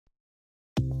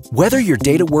Whether your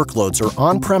data workloads are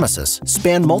on-premises,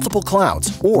 span multiple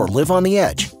clouds, or live on the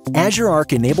edge, Azure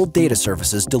Arc-enabled data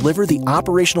services deliver the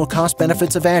operational cost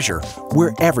benefits of Azure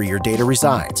wherever your data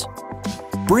resides.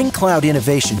 Bring cloud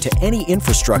innovation to any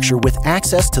infrastructure with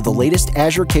access to the latest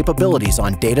Azure capabilities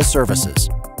on data services.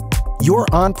 Your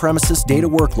on-premises data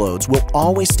workloads will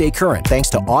always stay current thanks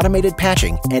to automated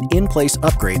patching and in-place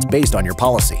upgrades based on your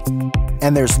policy.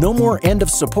 And there's no more end of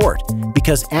support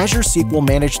because Azure SQL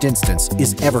Managed Instance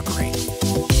is evergreen.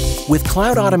 With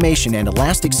cloud automation and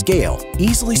elastic scale,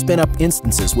 easily spin up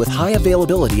instances with high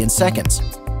availability in seconds.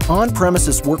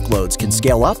 On-premises workloads can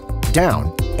scale up,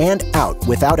 down, and out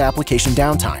without application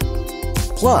downtime.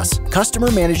 Plus,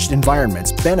 customer-managed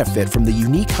environments benefit from the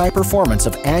unique high performance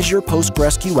of Azure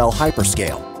PostgreSQL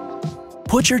Hyperscale.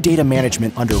 Put your data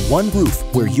management under one roof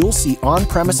where you'll see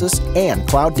on-premises and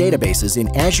cloud databases in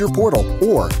Azure Portal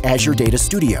or Azure Data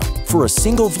Studio for a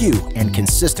single view and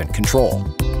consistent control.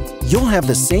 You'll have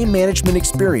the same management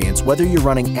experience whether you're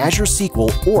running Azure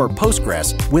SQL or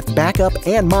Postgres with backup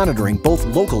and monitoring both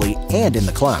locally and in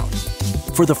the cloud.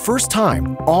 For the first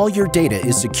time, all your data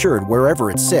is secured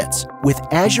wherever it sits, with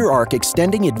Azure Arc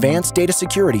extending advanced data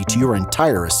security to your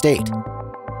entire estate.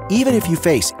 Even if you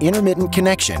face intermittent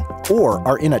connection or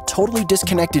are in a totally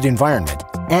disconnected environment,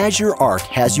 Azure Arc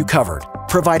has you covered,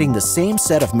 providing the same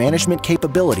set of management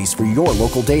capabilities for your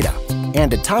local data. And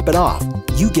to top it off,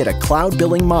 you get a cloud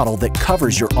billing model that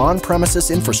covers your on-premises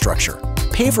infrastructure.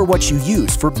 Pay for what you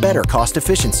use for better cost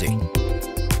efficiency.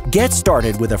 Get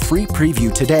started with a free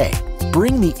preview today.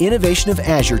 Bring the innovation of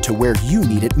Azure to where you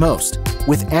need it most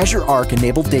with Azure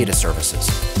Arc-enabled data services.